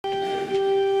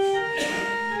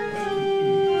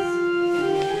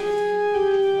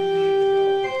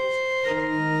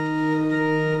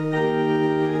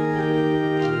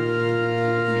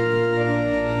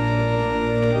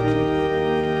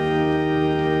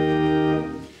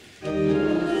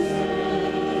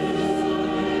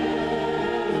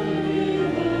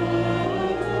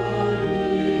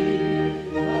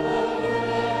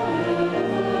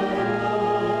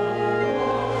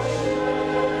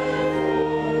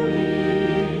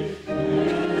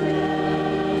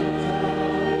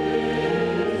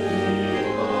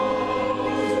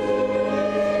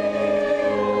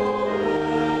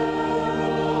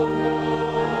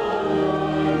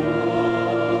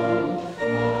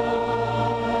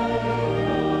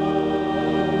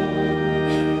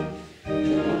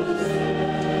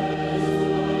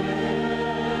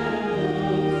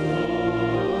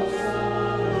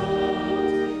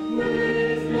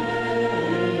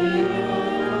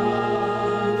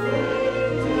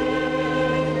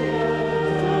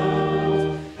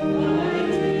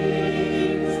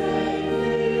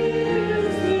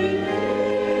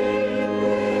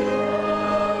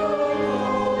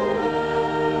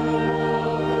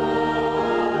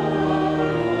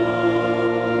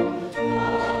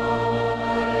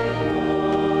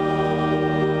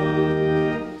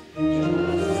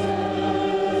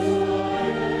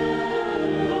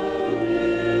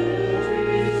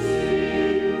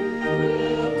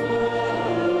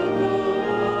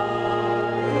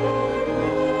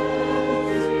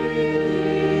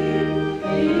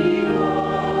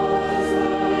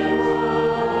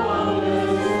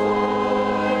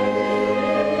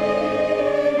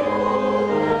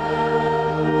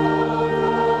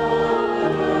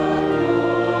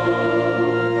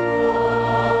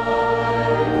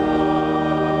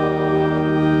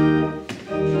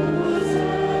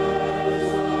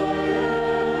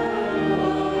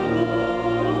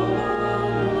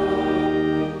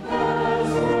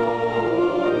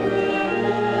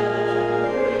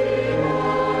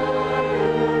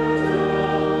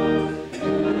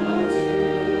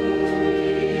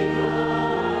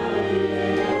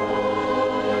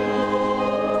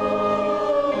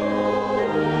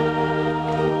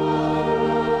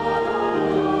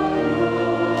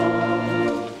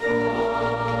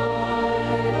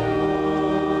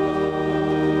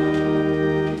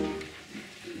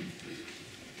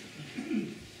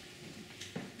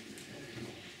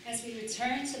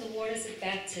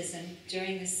baptism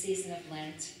during this season of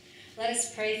Lent, let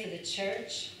us pray for the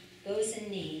church, those in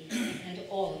need, and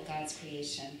all of God's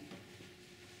creation.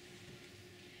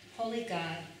 Holy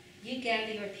God, you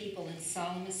gather your people in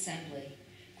solemn assembly.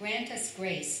 Grant us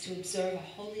grace to observe a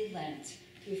holy Lent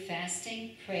through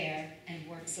fasting, prayer, and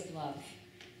works of love.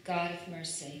 God of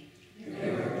mercy,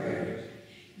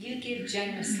 you give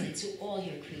generously to all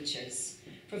your creatures.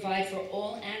 Provide for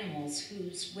all animals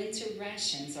whose winter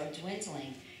rations are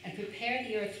dwindling, and prepare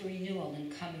the earth for renewal in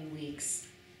coming weeks.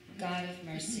 God of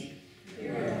mercy,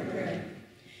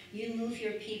 you move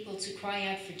your people to cry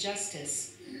out for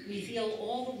justice. Reveal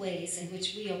all the ways in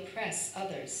which we oppress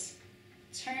others.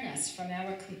 Turn us from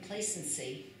our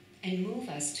complacency and move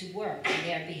us to work on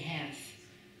their behalf.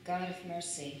 God of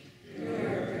mercy,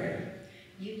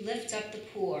 you lift up the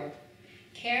poor.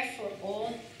 Care for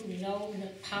all who know the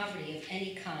poverty of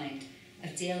any kind,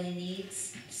 of daily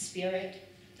needs, of spirit,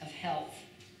 of health.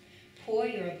 Pour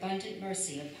your abundant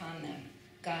mercy upon them.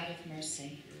 God of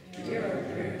mercy,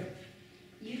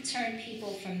 you turn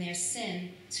people from their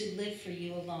sin to live for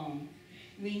you alone.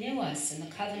 Renew us in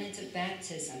the covenant of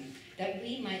baptism, that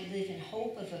we might live in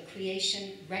hope of a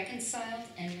creation reconciled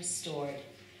and restored.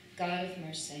 God of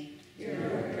mercy,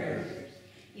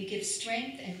 you give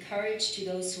strength and courage to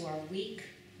those who are weak,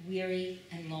 weary,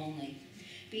 and lonely.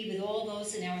 Be with all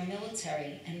those in our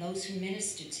military and those who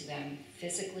minister to them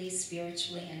physically,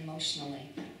 spiritually, and emotionally.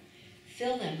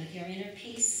 Fill them with your inner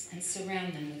peace and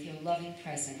surround them with your loving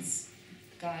presence.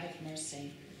 God of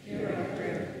mercy,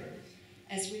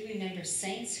 as we remember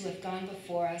saints who have gone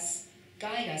before us,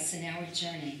 guide us in our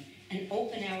journey and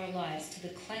open our lives to the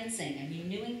cleansing and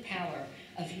renewing power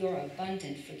of your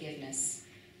abundant forgiveness.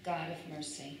 God of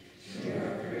mercy,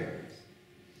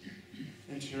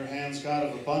 into your hands, God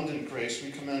of abundant grace,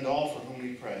 we commend all for whom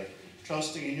we pray,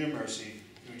 trusting in your mercy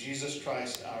through Jesus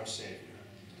Christ our Savior.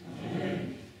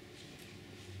 Amen.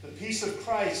 The peace of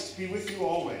Christ be with you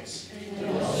always.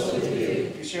 And also with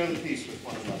you. We share the peace with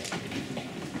one another.